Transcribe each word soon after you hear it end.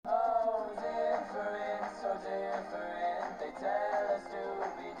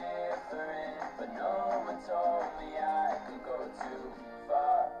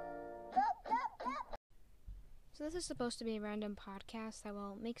So this is supposed to be a random podcast that,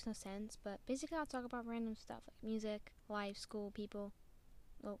 well, makes no sense, but basically I'll talk about random stuff like music, life, school, people.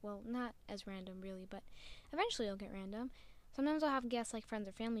 Well, not as random really, but eventually it'll get random. Sometimes I'll have guests like friends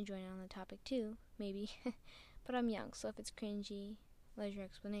or family join in on the topic too, maybe. But I'm young, so if it's cringy, there's your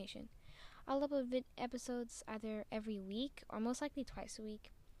explanation. I'll upload episodes either every week or most likely twice a week.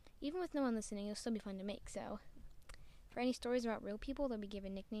 Even with no one listening, it'll still be fun to make, so. For any stories about real people, they'll be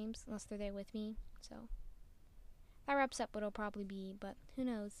given nicknames unless they're there with me, so. That wraps up what it'll probably be, but who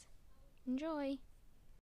knows. Enjoy!